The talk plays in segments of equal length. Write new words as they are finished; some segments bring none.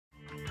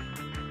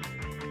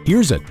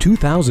Here's a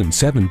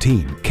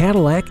 2017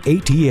 Cadillac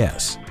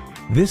ATS.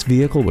 This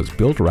vehicle was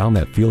built around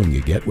that feeling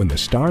you get when the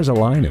stars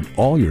align and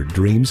all your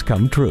dreams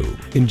come true.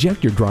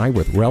 Inject your drive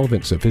with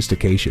relevant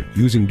sophistication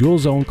using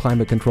dual-zone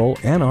climate control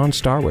and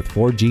OnStar with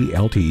 4G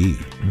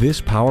LTE.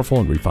 This powerful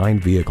and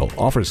refined vehicle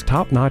offers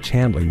top-notch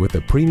handling with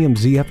the premium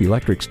ZF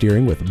electric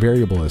steering with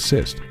variable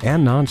assist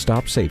and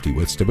non-stop safety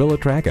with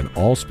StabiliTrak and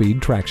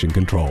all-speed traction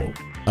control.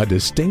 A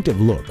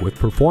distinctive look with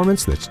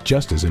performance that's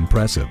just as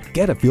impressive.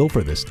 Get a feel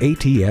for this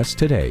ATS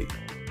today.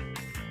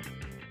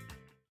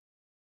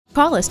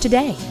 Call us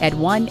today at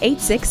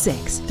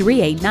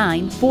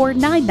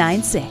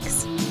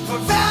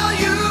 1-866-389-4996.